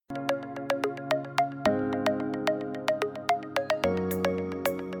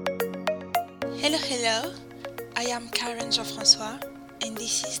Hello, hello. I am Karen Jean-François, and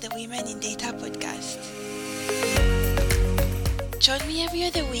this is the Women in Data podcast. Join me every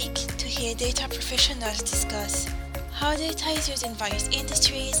other week to hear data professionals discuss how data is used in various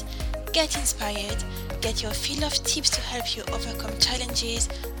industries, get inspired, get your fill of tips to help you overcome challenges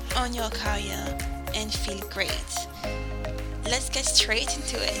on your career, and feel great. Let's get straight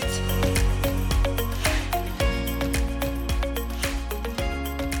into it.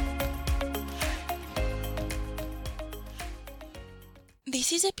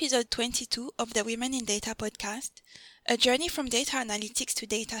 This is episode 22 of the Women in Data podcast, a journey from data analytics to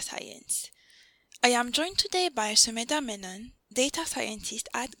data science. I am joined today by Sumedha Menon, data scientist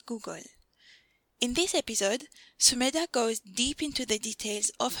at Google. In this episode, Sumedha goes deep into the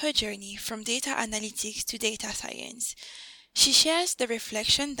details of her journey from data analytics to data science. She shares the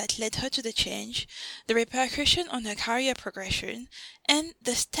reflection that led her to the change, the repercussion on her career progression, and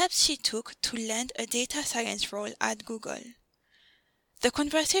the steps she took to land a data science role at Google. The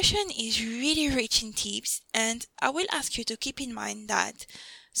conversation is really rich in tips, and I will ask you to keep in mind that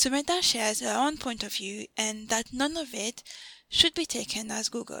Sumedha shares her own point of view and that none of it should be taken as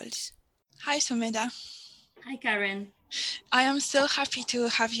Google's. Hi Sumedha. Hi Karen. I am so happy to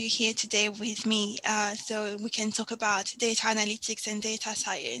have you here today with me so we can talk about data analytics and data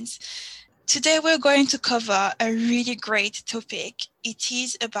science. Today we're going to cover a really great topic. It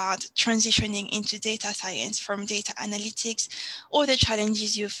is about transitioning into data science from data analytics, or the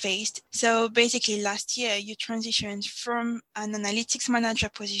challenges you faced. So basically last year you transitioned from an analytics manager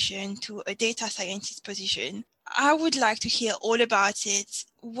position to a data scientist position. I would like to hear all about it.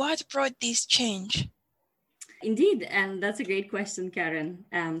 What brought this change? Indeed, and that's a great question, Karen.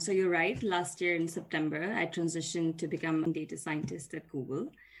 So you're right. Last year in September, I transitioned to become a data scientist at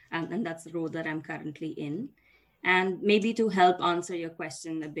Google. And that's the role that I'm currently in. And maybe to help answer your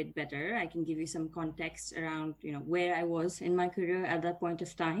question a bit better, I can give you some context around, where I was in my career at that point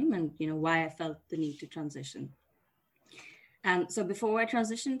of time and, why I felt the need to transition. So before I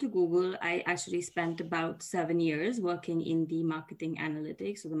transitioned to Google, I actually spent about 7 years working in the marketing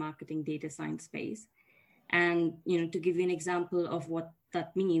analytics or the marketing data science space. And, to give you an example of what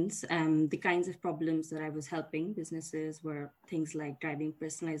that means, the kinds of problems that I was helping businesses were things like driving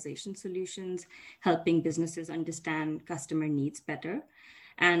personalization solutions, helping businesses understand customer needs better.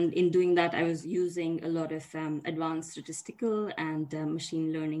 And in doing that, I was using a lot of advanced statistical and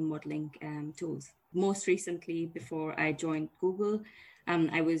machine learning modeling tools. Most recently, before I joined Google,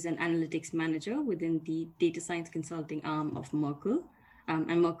 I was an analytics manager within the data science consulting arm of Merkle.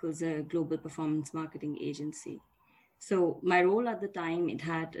 And Merkle's a global performance marketing agency. So my role at the time, it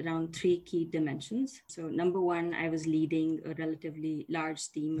had around 3 key dimensions. So number one, I was leading a relatively large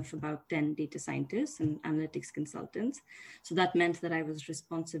team of about 10 data scientists and analytics consultants. So that meant that I was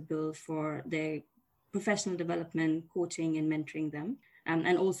responsible for their professional development, coaching, and mentoring them.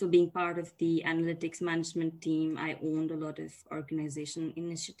 And also being part of the analytics management team, I owned a lot of organization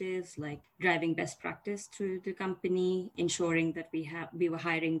initiatives like driving best practice through the company, ensuring that we were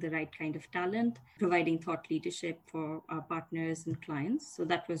hiring the right kind of talent, providing thought leadership for our partners and clients. So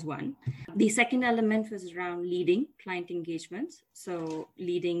that was one. The second element was around leading client engagements. So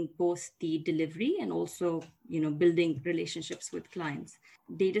leading both the delivery and also, building relationships with clients.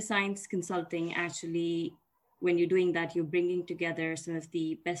 Data science consulting actually, when you're doing that, you're bringing together some of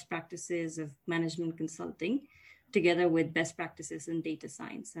the best practices of management consulting together with best practices in data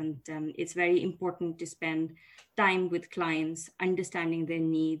science. And it's very important to spend time with clients, understanding their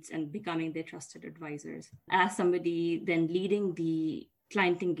needs and becoming their trusted advisors. As somebody then leading the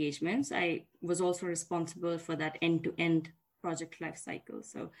client engagements, I was also responsible for that end-to-end project lifecycle.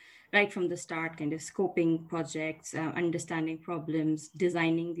 So right from the start, kind of scoping projects, understanding problems,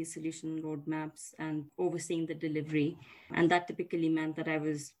 designing the solution roadmaps, and overseeing the delivery. And that typically meant that I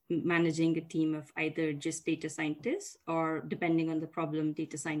was managing a team of either just data scientists or, depending on the problem,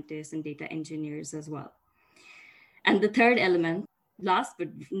 data scientists and data engineers as well. And the third element, last but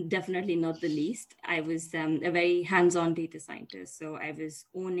definitely not the least, I was a very hands-on data scientist. So I was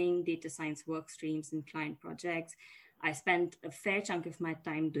owning data science work streams and client projects. I spent a fair chunk of my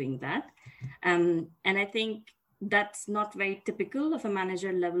time doing that. And I think that's not very typical of a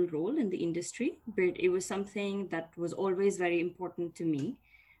manager level role in the industry, but it was something that was always very important to me.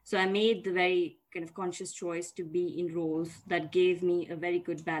 So I made the very kind of conscious choice to be in roles that gave me a very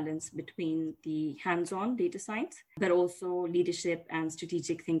good balance between the hands-on data science, but also leadership and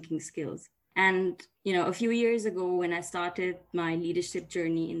strategic thinking skills. And, a few years ago, when I started my leadership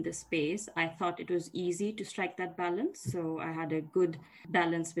journey in this space, I thought it was easy to strike that balance. So I had a good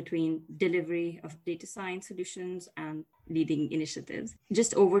balance between delivery of data science solutions and leading initiatives.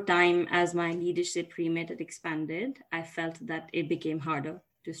 Just over time, as my leadership remit had expanded, I felt that it became harder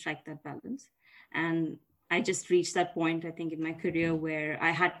to strike that balance. And I just reached that point, I think, in my career where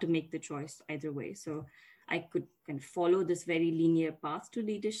I had to make the choice either way. So I could kind of follow this very linear path to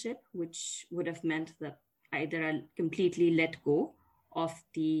leadership, which would have meant that either I'll completely let go of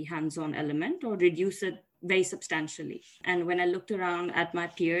the hands-on element or reduce it very substantially. And when I looked around at my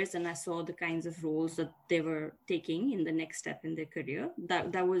peers and I saw the kinds of roles that they were taking in the next step in their career,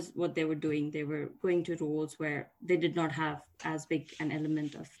 that was what they were doing. They were going to roles where they did not have as big an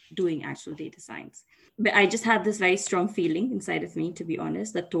element of doing actual data science. But I just had this very strong feeling inside of me, to be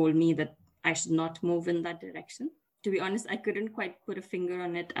honest, that told me that I should not move in that direction. To be honest, I couldn't quite put a finger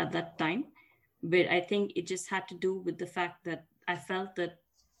on it at that time. But I think it just had to do with the fact that I felt that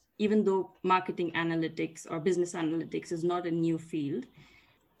even though marketing analytics or business analytics is not a new field,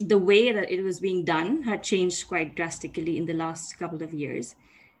 the way that it was being done had changed quite drastically in the last couple of years.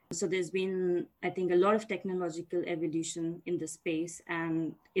 So there's been, I think, a lot of technological evolution in the space,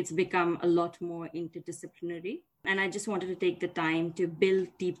 and it's become a lot more interdisciplinary. And I just wanted to take the time to build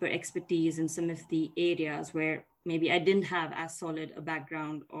deeper expertise in some of the areas where maybe I didn't have as solid a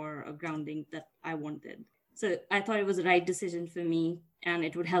background or a grounding that I wanted. So I thought it was the right decision for me, and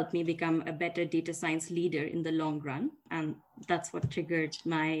it would help me become a better data science leader in the long run. And that's what triggered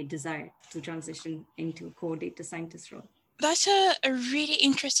my desire to transition into a core data scientist role. That's a really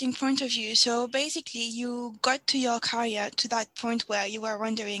interesting point of view. So basically, you got to your career to that point where you were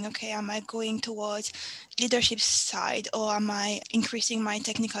wondering, okay, am I going towards leadership side or am I increasing my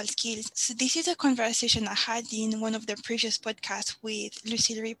technical skills? So this is a conversation I had in one of the previous podcasts with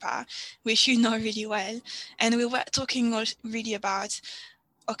Lucille Ripa, which you know really well. And we were talking really about,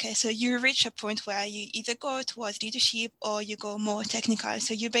 okay, so you reach a point where you either go towards leadership or you go more technical.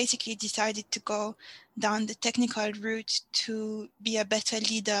 So you basically decided to go down the technical route to be a better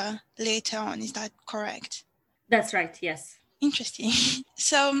leader later on. Is that correct? That's right, yes. Interesting.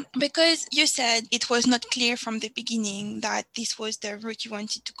 So because you said it was not clear from the beginning that this was the route you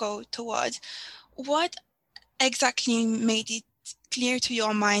wanted to go towards, what exactly made it clear to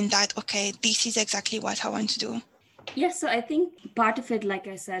your mind that, okay, this is exactly what I want to do? Yes, so I think part of it, like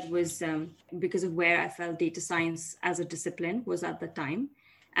I said, was because of where I felt data science as a discipline was at the time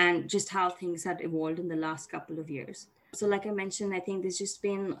and just how things had evolved in the last couple of years. So, like I mentioned, I think there's just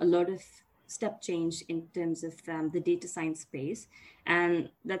been a lot of step change in terms of the data science space. And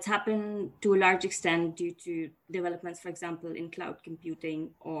that's happened to a large extent due to developments, for example, in cloud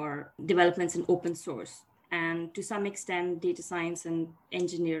computing or developments in open source. And to some extent, data science and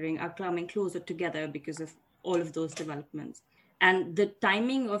engineering are coming closer together because of all of those developments. And the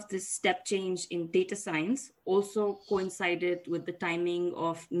timing of this step change in data science also coincided with the timing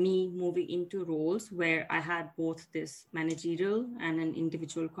of me moving into roles where I had both this managerial and an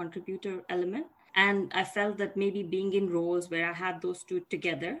individual contributor element. And I felt that maybe being in roles where I had those two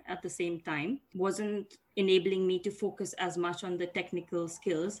together at the same time wasn't enabling me to focus as much on the technical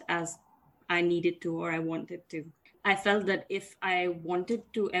skills as I needed to or I wanted to. I felt that if I wanted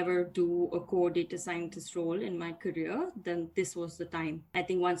to ever do a core data scientist role in my career, then this was the time. I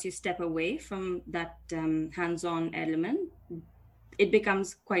think once you step away from that hands-on element, it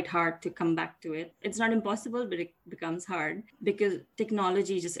becomes quite hard to come back to it. It's not impossible, but it becomes hard because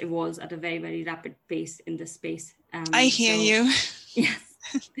technology just evolves at a very, very rapid pace in this space. I hear you. Yes.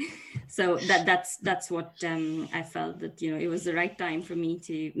 So that's what I felt that, it was the right time for me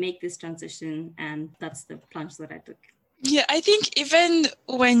to make this transition, and that's the plunge that I took. Yeah, I think even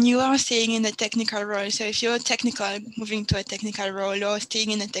when you are staying in a technical role, so if you're technical, moving to a technical role or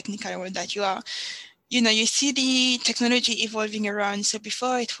staying in a technical role that you are, you see the technology evolving around. So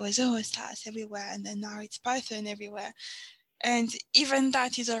before it was, SaaS everywhere, and then now it's Python everywhere. And even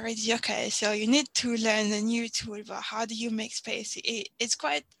that is already okay. So you need to learn a new tool, but how do you make space? It's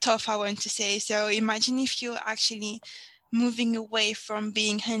quite tough, I want to say. So imagine if you're actually moving away from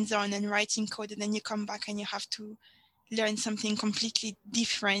being hands-on and writing code, and then you come back and you have to learn something completely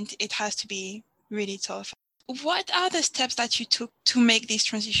different. It has to be really tough. What are the steps that you took to make this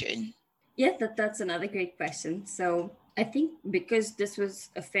transition? Yeah, that's another great question. So I think because this was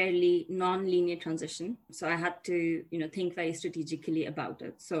a fairly non-linear transition, so I had to, think very strategically about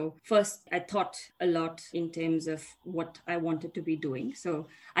it. So first, I thought a lot in terms of what I wanted to be doing. So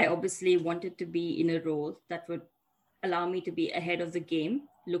I obviously wanted to be in a role that would allow me to be ahead of the game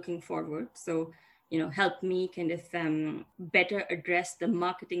looking forward. So, help me kind of better address the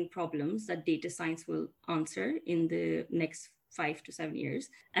marketing problems that data science will answer in the next 5 to 7 years,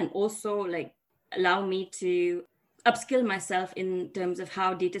 and also allow me to upskill myself in terms of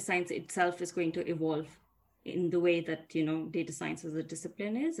how data science itself is going to evolve in the way that, data science as a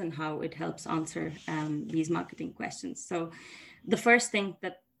discipline is and how it helps answer these marketing questions. So the first thing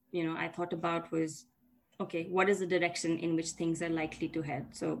that, I thought about was, okay, what is the direction in which things are likely to head?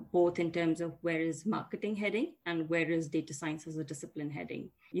 So both in terms of where is marketing heading and where is data science as a discipline heading?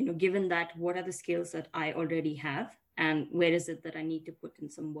 Given that, what are the skills that I already have and where is it that I need to put in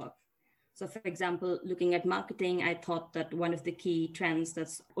some work? So for example, looking at marketing, I thought that one of the key trends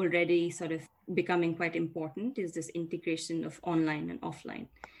that's already sort of becoming quite important is this integration of online and offline.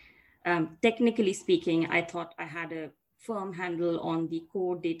 Technically speaking, I thought I had a firm handle on the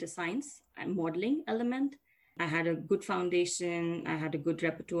core data science and modeling element. I had a good foundation. I had a good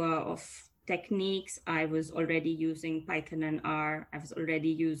repertoire of techniques. I was already using Python and R. I was already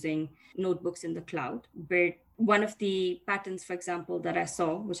using notebooks in the cloud. But one of the patterns, for example, that I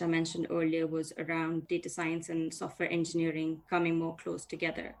saw, which I mentioned earlier, was around data science and software engineering coming more close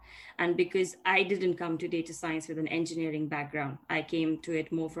together. And because I didn't come to data science with an engineering background, I came to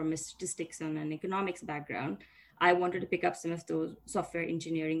it more from a statistics and an economics background. I wanted to pick up some of those software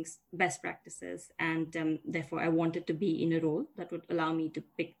engineering best practices. And therefore, I wanted to be in a role that would allow me to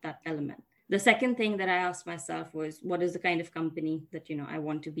pick that element. The second thing that I asked myself was, what is the kind of company that, I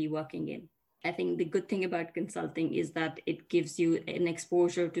want to be working in? I think the good thing about consulting is that it gives you an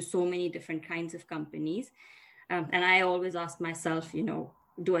exposure to so many different kinds of companies. And I always ask myself,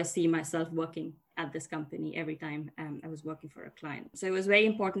 do I see myself working at this company every time I was working for a client? So it was very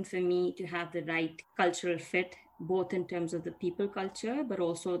important for me to have the right cultural fit, both in terms of the people culture, but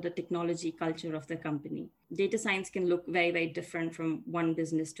also the technology culture of the company. Data science can look very, very different from one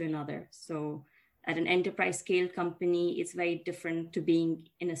business to another. So at an enterprise scale company, it's very different to being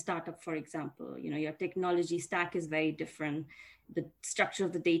in a startup, for example. Your technology stack is very different. The structure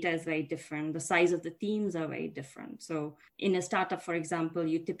of the data is very different. The size of the teams are very different. So in a startup, for example,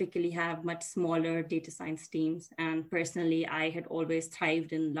 you typically have much smaller data science teams. And personally, I had always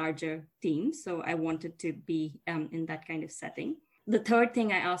thrived in larger teams. So I wanted to be in that kind of setting. The third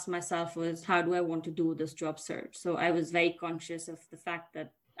thing I asked myself was, how do I want to do this job search? So I was very conscious of the fact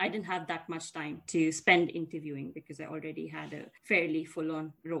that I didn't have that much time to spend interviewing because I already had a fairly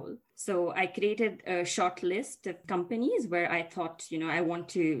full-on role. So I created a short list of companies where I thought, I want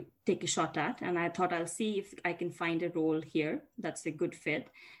to take a shot at. And I thought I'll see if I can find a role here that's a good fit.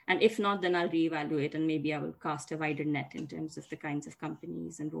 And if not, then I'll reevaluate and maybe I will cast a wider net in terms of the kinds of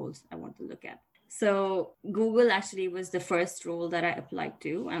companies and roles I want to look at. So Google actually was the first role that I applied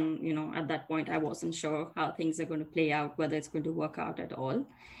to. And, at that point, I wasn't sure how things are going to play out, whether it's going to work out at all.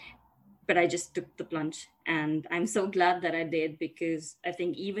 But I just took the plunge. And I'm so glad that I did, because I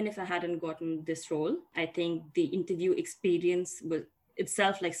think even if I hadn't gotten this role, I think the interview experience was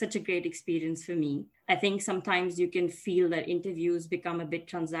itself like such a great experience for me. I think sometimes you can feel that interviews become a bit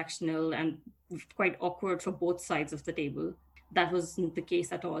transactional and quite awkward for both sides of the table. That wasn't the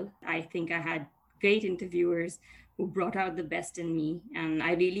case at all. I think I had great interviewers who brought out the best in me. And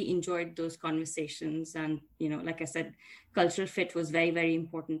I really enjoyed those conversations. And, like I said, cultural fit was very, very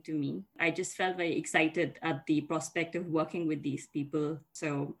important to me. I just felt very excited at the prospect of working with these people.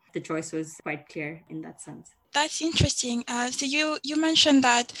 So the choice was quite clear in that sense. That's interesting. So you mentioned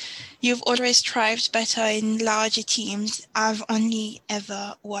that you've always thrived better in larger teams. I've only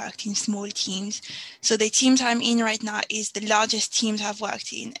ever worked in small teams. So the teams I'm in right now is the largest teams I've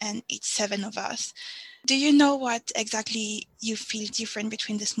worked in, and it's 7 of us. Do you know what exactly you feel different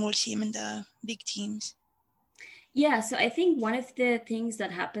between the small team and the big teams? Yeah, so I think one of the things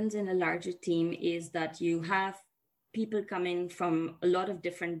that happens in a larger team is that you have people coming from a lot of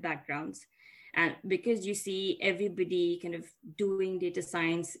different backgrounds. And because you see everybody kind of doing data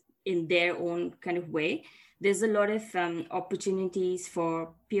science in their own kind of way, there's a lot of opportunities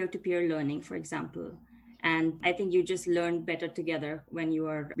for peer-to-peer learning, for example. And I think you just learn better together when you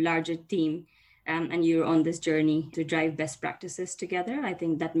are a larger team and you're on this journey to drive best practices together. I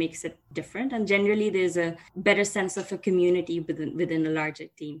think that makes it different. And generally, there's a better sense of a community within a larger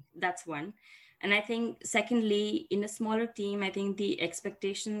team. That's one. And I think, secondly, in a smaller team, I think the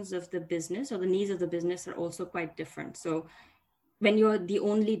expectations of the business or the needs of the business are also quite different. So when you're the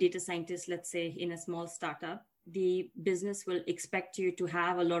only data scientist, let's say in a small startup, the business will expect you to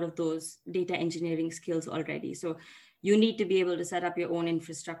have a lot of those data engineering skills already. So you need to be able to set up your own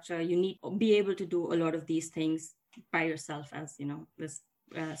infrastructure. You need to be able to do a lot of these things by yourself as, this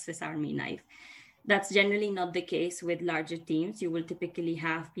Swiss Army knife. That's generally not the case with larger teams. You will typically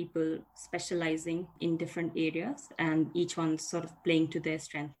have people specializing in different areas and each one sort of playing to their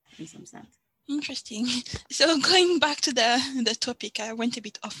strength in some sense. Interesting. So going back to the topic, I went a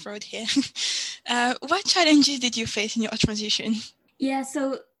bit off-road here. What challenges did you face in your transition? Yeah,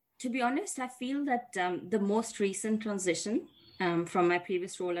 so To be honest, I feel that the most recent transition from my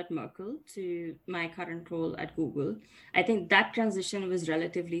previous role at Merkle to my current role at Google, I think that transition was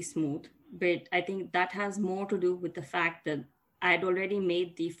relatively smooth. But I think that has more to do with the fact that I had already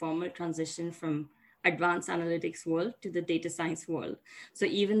made the formal transition from advanced analytics world to the data science world. So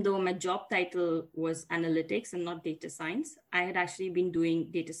even though my job title was analytics and not data science, I had actually been doing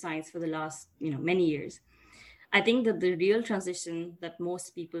data science for the last many years. I think that the real transition that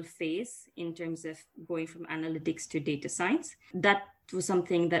most people face in terms of going from analytics to data science, that was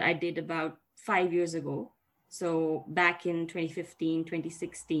something that I did about 5 years ago. So back in 2015,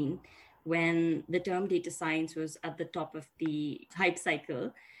 2016, when the term data science was at the top of the hype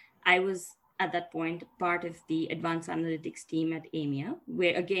cycle, I was at that point part of the advanced analytics team at Aimia,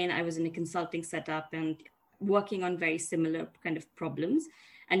 where again, I was in a consulting setup and working on very similar kind of problems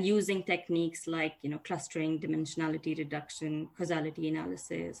and using techniques like clustering, dimensionality reduction, causality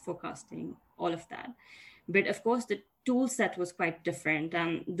analysis, forecasting, all of that. But of course, the tool set was quite different,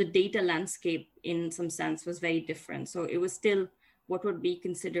 and the data landscape in some sense was very different. So it was still what would be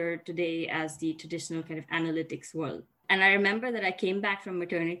considered today as the traditional kind of analytics world. And I remember that I came back from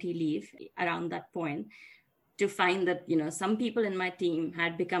maternity leave around that point to find that some people in my team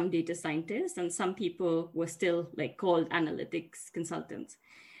had become data scientists and some people were still called analytics consultants.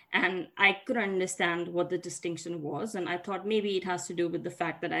 And I couldn't understand what the distinction was. And I thought maybe it has to do with the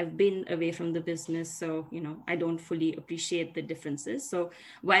fact that I've been away from the business. So, I don't fully appreciate the differences. So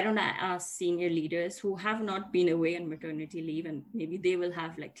why don't I ask senior leaders who have not been away on maternity leave, and maybe they will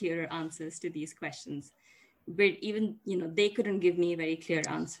have clearer answers to these questions. But even, they couldn't give me very clear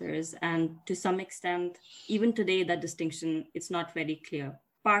answers. And to some extent, even today, that distinction, it's not very clear.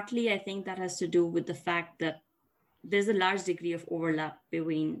 Partly, I think that has to do with the fact that there's a large degree of overlap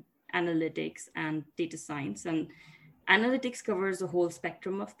between analytics and data science. And analytics covers a whole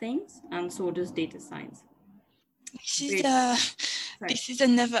spectrum of things, and so does data science. This is a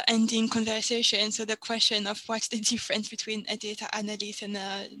never-ending conversation. So the question of what's the difference between a data analyst and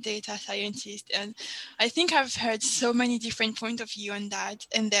a data scientist, and I think I've heard so many different points of view on that,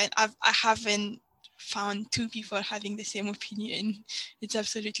 and then I haven't found two people having the same opinion. It's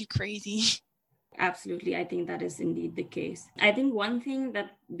absolutely crazy. Absolutely. I think that is indeed the case. I think one thing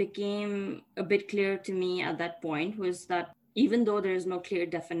that became a bit clear to me at that point was that even though there is no clear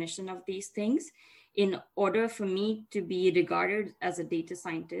definition of these things, in order for me to be regarded as a data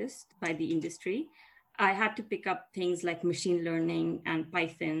scientist by the industry, I had to pick up things like machine learning and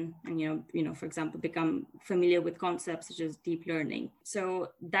Python and, for example, become familiar with concepts such as deep learning.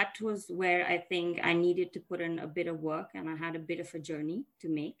 So that was where I think I needed to put in a bit of work, and I had a bit of a journey to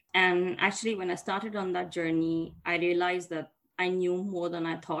make. And actually, when I started on that journey, I realized that I knew more than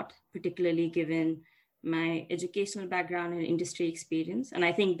I thought, particularly given my educational background and industry experience. And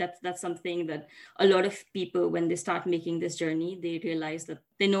I think that's something that a lot of people, when they start making this journey, they realize that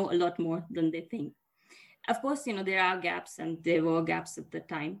they know a lot more than they think. Of course, there are gaps, and there were gaps at the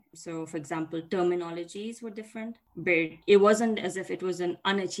time. So, for example, terminologies were different, but it wasn't as if it was an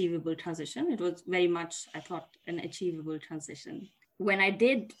unachievable transition. It was very much, I thought, an achievable transition. When I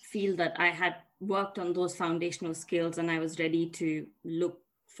did feel that I had worked on those foundational skills and I was ready to look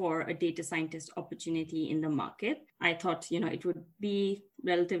for a data scientist opportunity in the market, I thought, it would be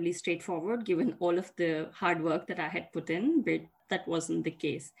relatively straightforward given all of the hard work that I had put in, but that wasn't the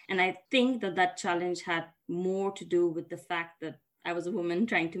case. And I think that challenge had more to do with the fact that I was a woman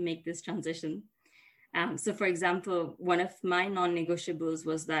trying to make this transition. So for example, one of my non-negotiables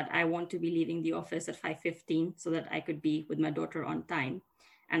was that I want to be leaving the office at 5:15 so that I could be with my daughter on time.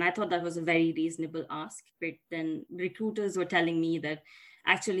 And I thought that was a very reasonable ask. But then recruiters were telling me that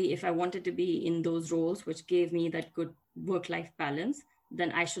actually, if I wanted to be in those roles, which gave me that good work-life balance,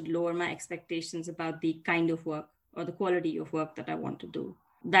 then I should lower my expectations about the kind of work or the quality of work that I want to do.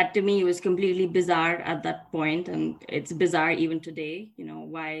 That to me was completely bizarre at that point, and it's bizarre even today,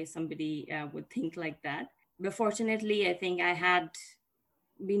 why somebody would think like that. But fortunately, I think I had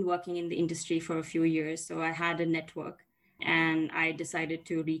been working in the industry for a few years, so I had a network, and I decided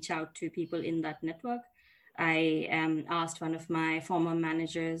to reach out to people in that network. I asked one of my former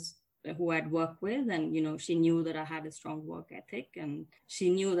managers who I'd worked with, and she knew that I had a strong work ethic, and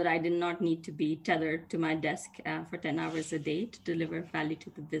she knew that I did not need to be tethered to my desk for 10 hours a day to deliver value to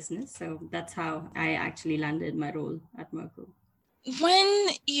the business. So that's how I actually landed my role at Merkle. When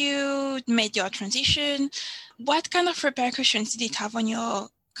you made your transition, what kind of repercussions did it have on your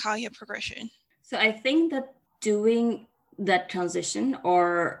career progression? So I think that doing that transition,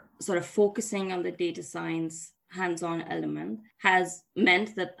 or sort of focusing on the data science hands-on element, has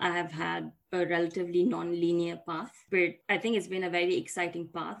meant that I have had a relatively non-linear path, but I think it's been a very exciting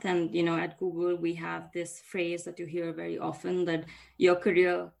path. And, at Google, we have this phrase that you hear very often, that your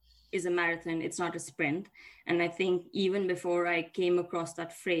career is a marathon, it's not a sprint. And I think even before I came across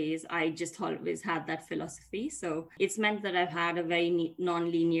that phrase, I just always had that philosophy. So it's meant that I've had a very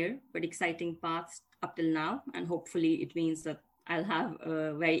non-linear but exciting path up till now. And hopefully it means that I'll have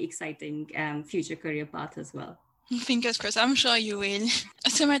a very exciting future career path as well. Fingers crossed, I'm sure you will.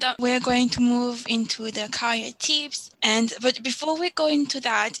 So, Madam, we're going to move into the career tips. But before we go into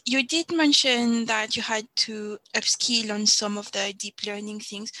that, you did mention that you had to upskill on some of the deep learning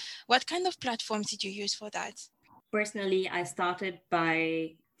things. What kind of platforms did you use for that? Personally, I started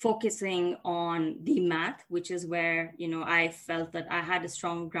by focusing on the math, which is where, I felt that I had a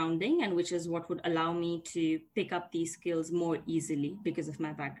strong grounding, and which is what would allow me to pick up these skills more easily because of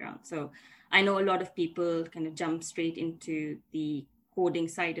my background. So I know a lot of people kind of jump straight into the coding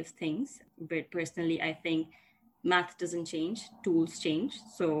side of things, but personally, I think math doesn't change, tools change.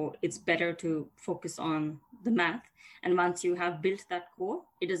 So it's better to focus on the math. And once you have built that core,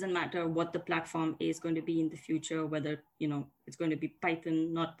 it doesn't matter what the platform is going to be in the future, whether, it's going to be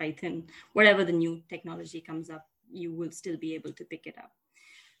Python, not Python, whatever the new technology comes up, you will still be able to pick it up.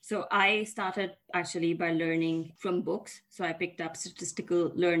 So I started actually by learning from books. So I picked up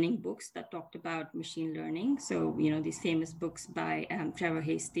statistical learning books that talked about machine learning. So, these famous books by Trevor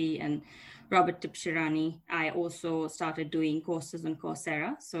Hasty and Robert Tibshirani. I also started doing courses on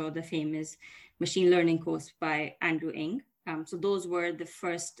Coursera. So the famous machine learning course by Andrew Ng. So those were the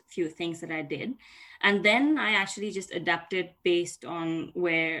first few things that I did. And then I actually just adapted based on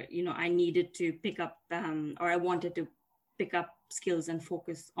where, I needed to pick up or I wanted to pick up skills and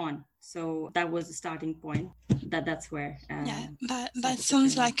focus on. So that was the starting point. That's where that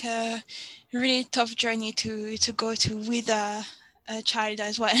sounds like a really tough journey to go to with a child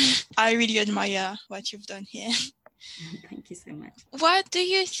as well. I really admire what you've done here. Thank you so much. What do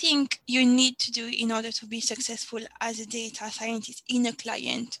you think you need to do in order to be successful as a data scientist in a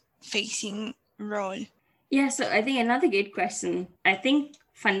client-facing role? Yeah, so I think another great question. I think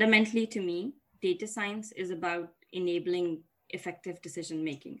fundamentally to me, data science is about enabling effective decision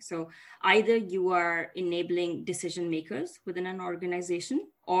making. So either you are enabling decision makers within an organization,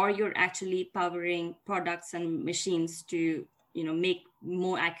 or you're actually powering products and machines to, make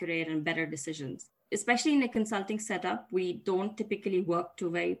more accurate and better decisions. Especially in a consulting setup, we don't typically work to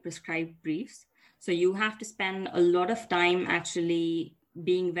very prescribed briefs. So you have to spend a lot of time actually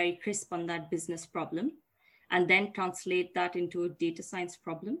being very crisp on that business problem, and then translate that into a data science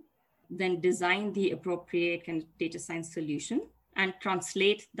problem, then design the appropriate kind of data science solution and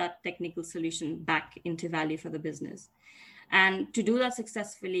translate that technical solution back into value for the business. And to do that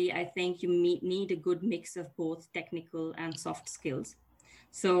successfully, I think you need a good mix of both technical and soft skills.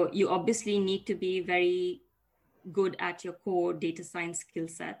 So you obviously need to be very good at your core data science skill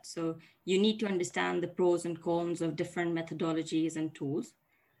set. So you need to understand the pros and cons of different methodologies and tools.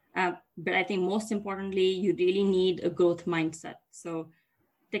 But I think most importantly, you really need a growth mindset. So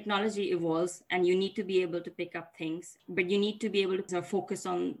technology evolves and you need to be able to pick up things, but you need to be able to focus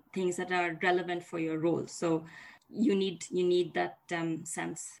on things that are relevant for your role. So you need that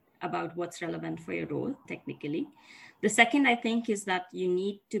sense about what's relevant for your role technically. The second, I think, is that you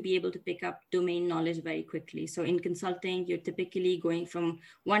need to be able to pick up domain knowledge very quickly. So in consulting, you're typically going from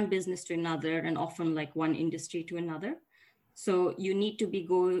one business to another and often like one industry to another. So you need to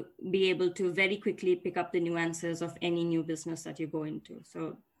be able to very quickly pick up the nuances of any new business that you go into.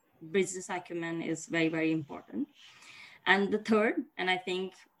 So business acumen is very, very important. And the third, and I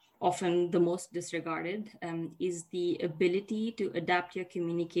think often the most disregarded, is the ability to adapt your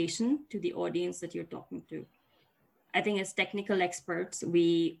communication to the audience that you're talking to. I think as technical experts,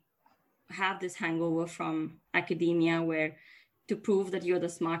 we have this hangover from academia where to prove that you're the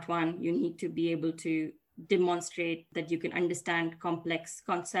smart one, you need to be able to demonstrate that you can understand complex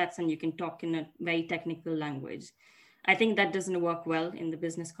concepts and you can talk in a very technical language. I think that doesn't work well in the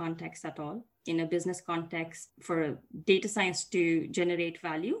business context at all. In a business context, for data science to generate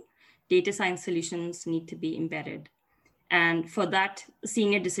value, data science solutions need to be embedded. And for that,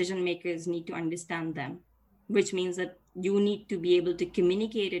 senior decision makers need to understand them, which means that you need to be able to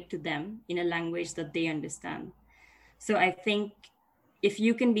communicate it to them in a language that they understand. So I think if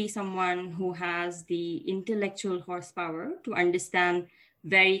you can be someone who has the intellectual horsepower to understand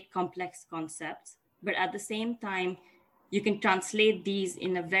very complex concepts, but at the same time, you can translate these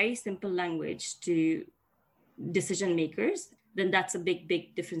in a very simple language to decision makers, then that's a big,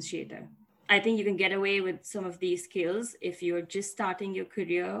 big differentiator. I think you can get away with some of these skills if you're just starting your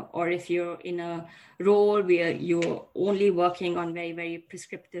career, or if you're in a role where you're only working on very, very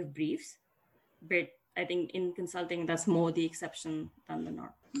prescriptive briefs. But I think in consulting, that's more the exception than the norm.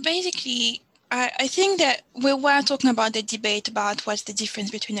 Basically, I think that we were talking about the debate about what's the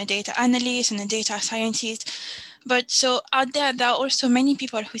difference between a data analyst and a data scientist. But so out there are also many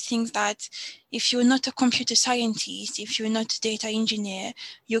people who think that if you're not a computer scientist, if you're not a data engineer,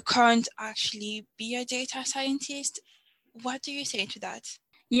 you can't actually be a data scientist. What do you say to that?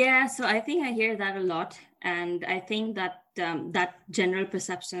 Yeah, so I think I hear that a lot. And I think that that general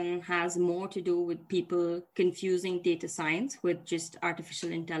perception has more to do with people confusing data science with just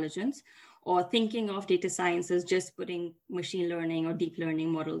artificial intelligence, or thinking of data science as just putting machine learning or deep learning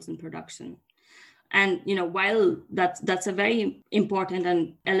models in production. And while that's a very important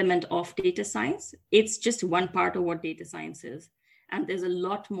and element of data science, it's just one part of what data science is. And there's a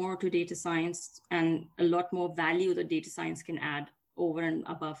lot more to data science and a lot more value that data science can add over and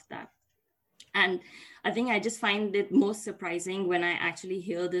above that. And I think I just find it most surprising when I actually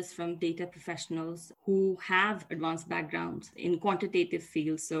hear this from data professionals who have advanced backgrounds in quantitative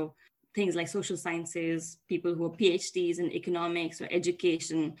fields. So things like social sciences, people who are PhDs in economics or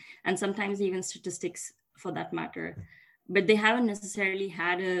education, and sometimes even statistics for that matter. But they haven't necessarily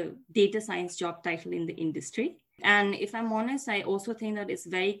had a data science job title in the industry. And if I'm honest, I also think that it's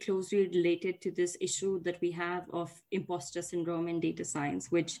very closely related to this issue that we have of imposter syndrome in data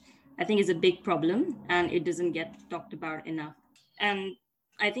science, which I think is a big problem and it doesn't get talked about enough. And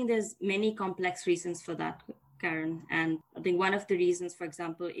I think there's many complex reasons for that, Karen. And I think one of the reasons, for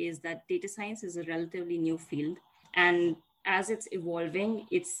example, is that data science is a relatively new field. And as it's evolving,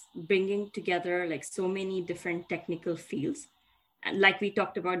 it's bringing together like so many different technical fields. And like we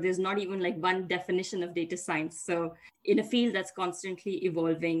talked about, there's not even like one definition of data science. So in a field that's constantly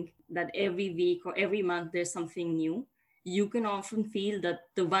evolving, that every week or every month there's something new, you can often feel that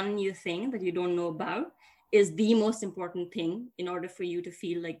the one new thing that you don't know about is the most important thing in order for you to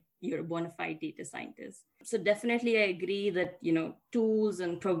feel like you're a bona fide data scientist. So definitely I agree that, tools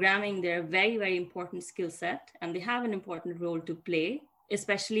and programming, they're a very, very important skill set and they have an important role to play,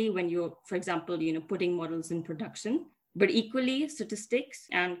 especially when you're, for example, putting models in production. But equally, statistics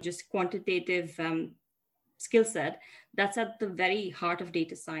and just quantitative skill set, that's at the very heart of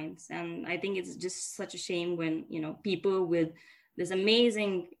data science. And I think it's just such a shame when, people with this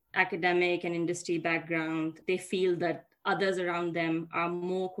amazing academic and industry background, they feel that others around them are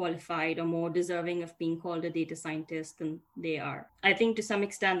more qualified or more deserving of being called a data scientist than they are. I think to some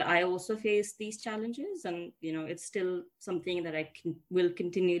extent, I also face these challenges and, it's still something that will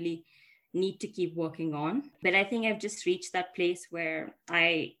continually need to keep working on. But I think I've just reached that place where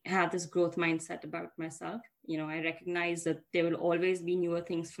I have this growth mindset about myself. I recognize that there will always be newer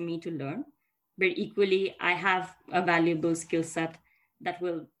things for me to learn, but equally, I have a valuable skill set that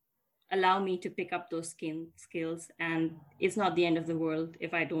will allow me to pick up those skills. And it's not the end of the world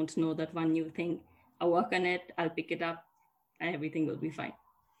if I don't know that one new thing. I'll work on it, I'll pick it up, and everything will be fine.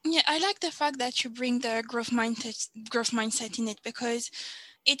 Yeah, I like the fact that you bring the growth mindset in it, because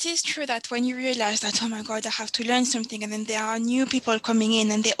it is true that when you realize that, oh my God, I have to learn something, and then there are new people coming in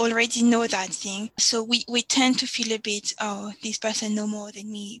and they already know that thing. So we tend to feel a bit, oh, this person knows more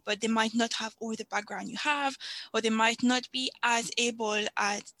than me, but they might not have all the background you have, or they might not be as able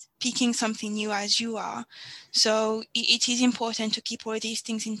at picking something new as you are. So it is important to keep all these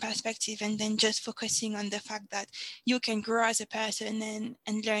things in perspective and then just focusing on the fact that you can grow as a person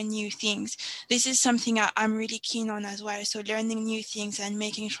and learn new things. This is something I'm really keen on as well. So learning new things and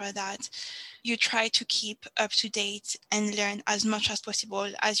making sure that you try to keep up to date and learn as much as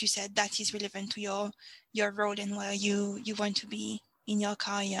possible, as you said, that is relevant to your role and where you want to be in your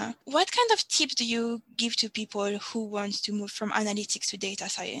career. What kind of tips do you give to people who want to move from analytics to data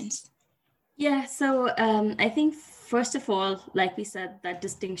science? Yeah, so I think first of all, like we said, that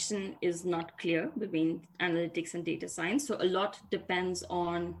distinction is not clear between analytics and data science. So a lot depends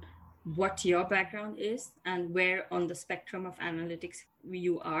on what your background is and where on the spectrum of analytics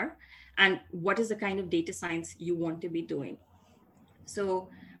you are, and what is the kind of data science you want to be doing. So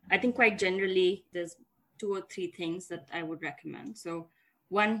I think quite generally, there's 2 or 3 things that I would recommend. So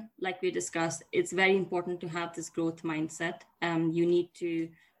one, like we discussed, it's very important to have this growth mindset. You need to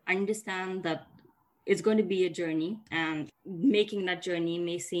understand that it's going to be a journey, and making that journey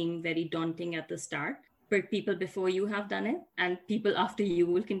may seem very daunting at the start, but people before you have done it and people after you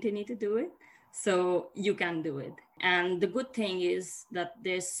will continue to do it. So you can do it. And the good thing is that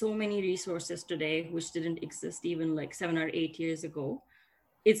there's so many resources today which didn't exist even like 7 or 8 years ago.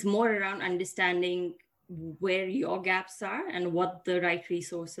 It's more around understanding where your gaps are and what the right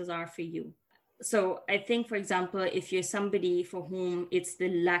resources are for you. So I think, for example, if you're somebody for whom it's the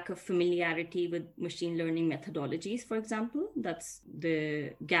lack of familiarity with machine learning methodologies, for example, that's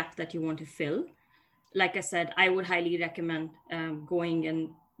the gap that you want to fill. Like I said, I would highly recommend going and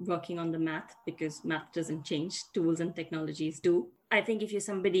working on the math, because math doesn't change, tools and technologies do. I think if you're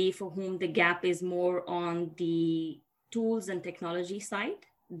somebody for whom the gap is more on the tools and technology side,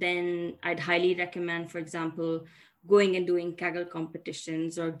 then I'd highly recommend, for example, going and doing Kaggle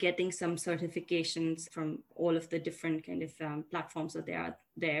competitions or getting some certifications from all of the different kind of platforms that they are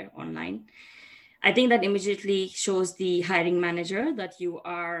there online. I think that immediately shows the hiring manager that you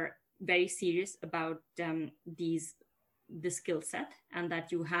are very serious about the skill set, and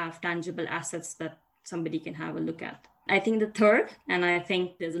that you have tangible assets that somebody can have a look at. I think the third, and I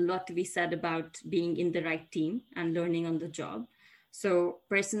think there's a lot to be said about being in the right team and learning on the job. So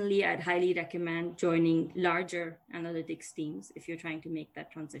personally, I'd highly recommend joining larger analytics teams if you're trying to make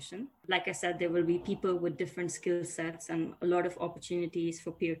that transition. Like I said, there will be people with different skill sets and a lot of opportunities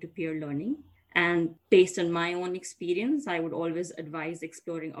for peer-to-peer learning. And based on my own experience, I would always advise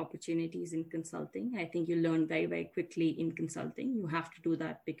exploring opportunities in consulting. I think you learn very, very quickly in consulting. You have to do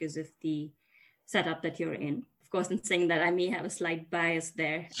that because of the setup that you're in. Of course, in saying that, I may have a slight bias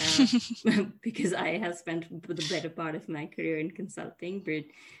there because I have spent the better part of my career in consulting, but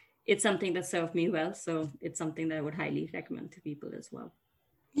it's something that served me well. So it's something that I would highly recommend to people as well.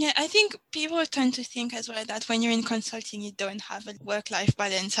 Yeah, I think people tend to think as well that when you're in consulting, you don't have a work-life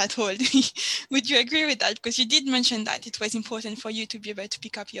balance at all. Would you agree with that? Because you did mention that it was important for you to be able to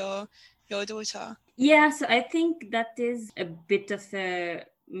pick up your daughter. Yeah, so I think that is a bit of a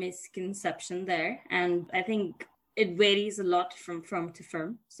misconception there. And I think it varies a lot from firm to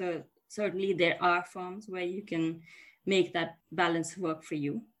firm. So certainly there are firms where you can make that balance work for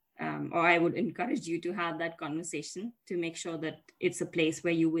you. Or I would encourage you to have that conversation to make sure that it's a place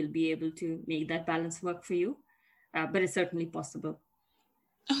where you will be able to make that balance work for you. But it's certainly possible.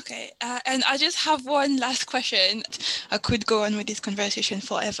 Okay, and I just have one last question. I could go on with this conversation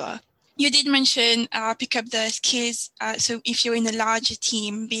forever. You did mention pick up the skills. So if you're in a larger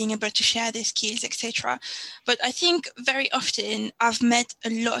team, being able to share the skills, etc. But I think very often I've met a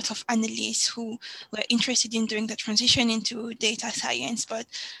lot of analysts who were interested in doing the transition into data science, but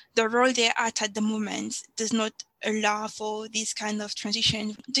the role they're at the moment does not allow for this kind of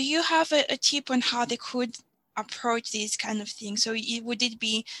transition. Do you have a tip on how they could approach these kind of things? So would it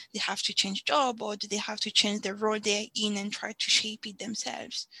be they have to change job, or do they have to change the role they're in and try to shape it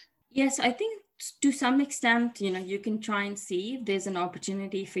themselves? Yes, I think to some extent, you can try and see if there's an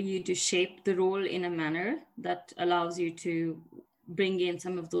opportunity for you to shape the role in a manner that allows you to bring in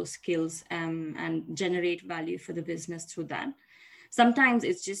some of those skills and generate value for the business through that. Sometimes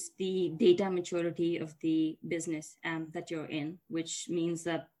it's just the data maturity of the business that you're in, which means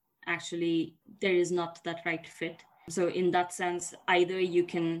that actually there is not that right fit. So in that sense, either you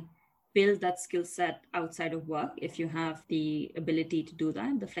can build that skill set outside of work if you have the ability to do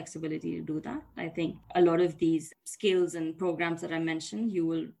that, the flexibility to do that. I think a lot of these skills and programs that I mentioned, you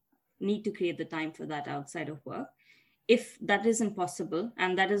will need to create the time for that outside of work. If that isn't possible,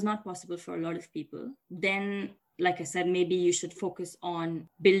 and that is not possible for a lot of people, then, like I said, maybe you should focus on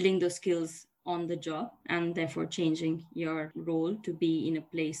building those skills on the job, and therefore changing your role to be in a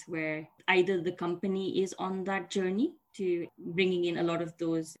place where either the company is on that journey to bringing in a lot of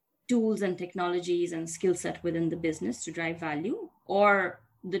those tools and technologies and skill set within the business to drive value, or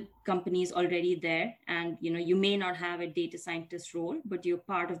the company is already there and you may not have a data scientist role, but you're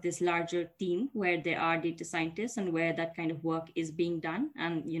part of this larger team where there are data scientists and where that kind of work is being done,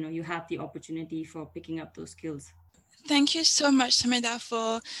 and you have the opportunity for picking up those skills. Thank you so much, Sumedha,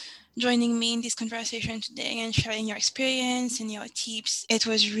 for joining me in this conversation today and sharing your experience and your tips. It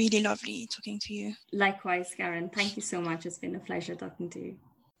was really lovely talking to you. Likewise, Karen. Thank you so much. It's been a pleasure talking to you.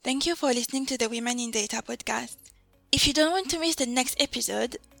 Thank you for listening to the Women in Data podcast. If you don't want to miss the next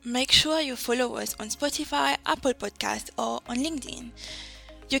episode, make sure you follow us on Spotify, Apple Podcasts, or on LinkedIn.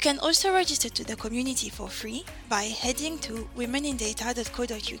 You can also register to the community for free by heading to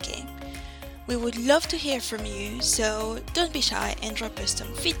womenindata.co.uk. We would love to hear from you, so don't be shy and drop us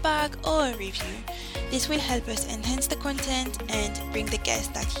some feedback or a review. This will help us enhance the content and bring the guests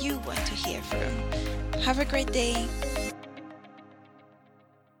that you want to hear from. Have a great day.